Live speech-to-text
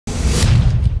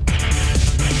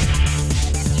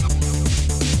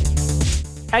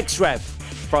XREV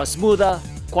for a smoother,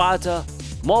 quieter,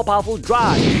 more powerful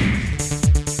drive.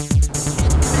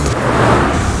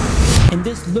 In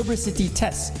this Lubricity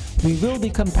test, we will be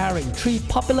comparing 3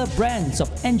 popular brands of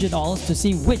engine oils to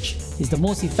see which is the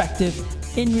most effective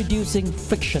in reducing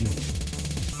friction.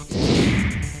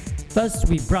 First,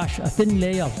 we brush a thin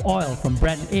layer of oil from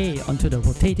brand A onto the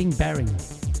rotating bearing.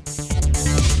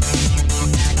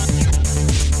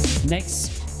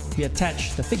 Next, we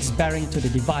attach the fixed bearing to the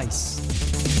device.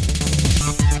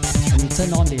 And we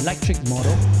turn on the electric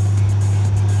motor.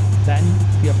 Then,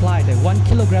 we apply the 1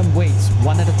 kg weights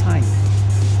one at a time.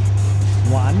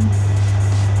 1,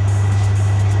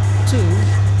 2,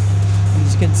 and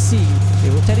as you can see,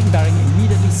 the rotating bearing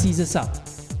immediately seizes up.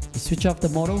 We switch off the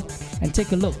motor and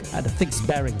take a look at the fixed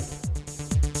bearing.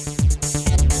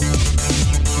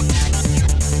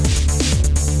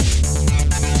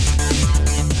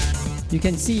 You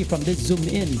can see from this zoom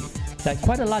in that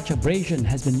quite a large abrasion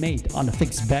has been made on the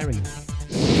fixed bearing.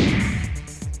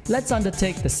 Let's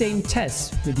undertake the same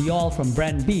test with the oil from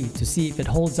brand B to see if it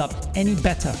holds up any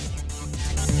better.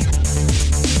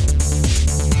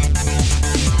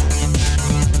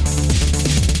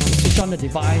 Switch on the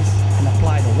device and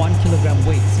apply the 1 kg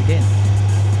weights again.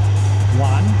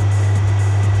 1,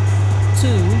 2,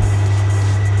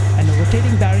 and the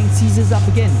rotating bearing seizes up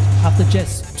again after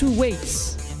just 2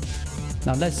 weights.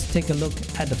 Now let's take a look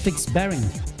at the fixed bearing.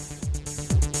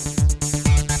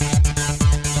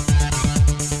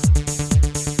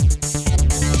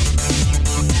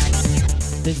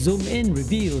 The zoom in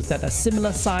reveals that a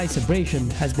similar size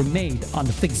abrasion has been made on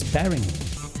the fixed bearing.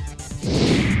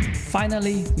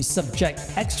 Finally, we subject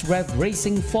XREV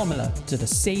racing formula to the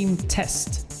same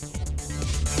test.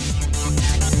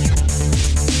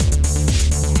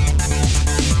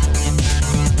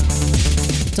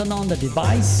 Turn on the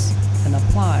device and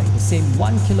apply the same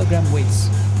 1 kg weights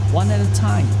one at a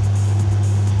time.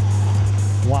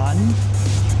 1,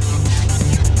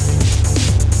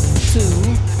 2,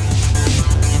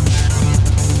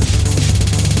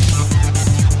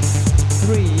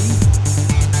 3,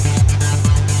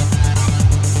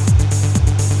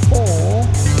 4,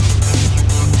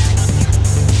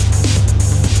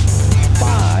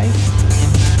 5,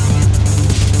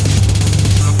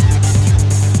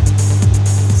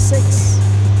 6.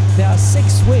 There are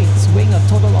 6 weights weighing a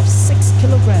total of 6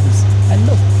 kilograms. And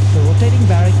look, the rotating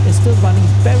bearing is still running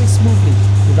very smoothly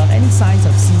without any signs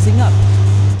of seizing up.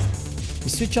 We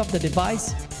switch off the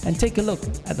device and take a look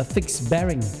at the fixed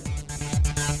bearing.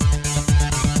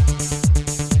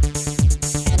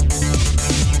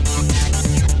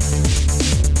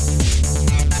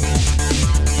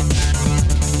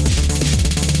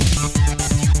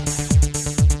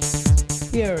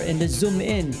 Here in the zoom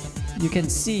in, you can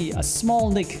see a small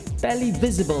nick barely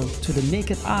visible to the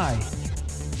naked eye.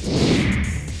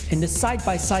 In the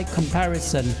side-by-side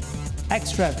comparison,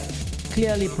 XREV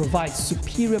clearly provides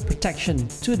superior protection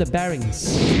to the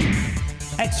bearings.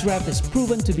 XREV is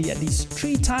proven to be at least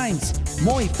 3 times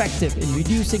more effective in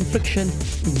reducing friction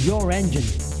in your engine.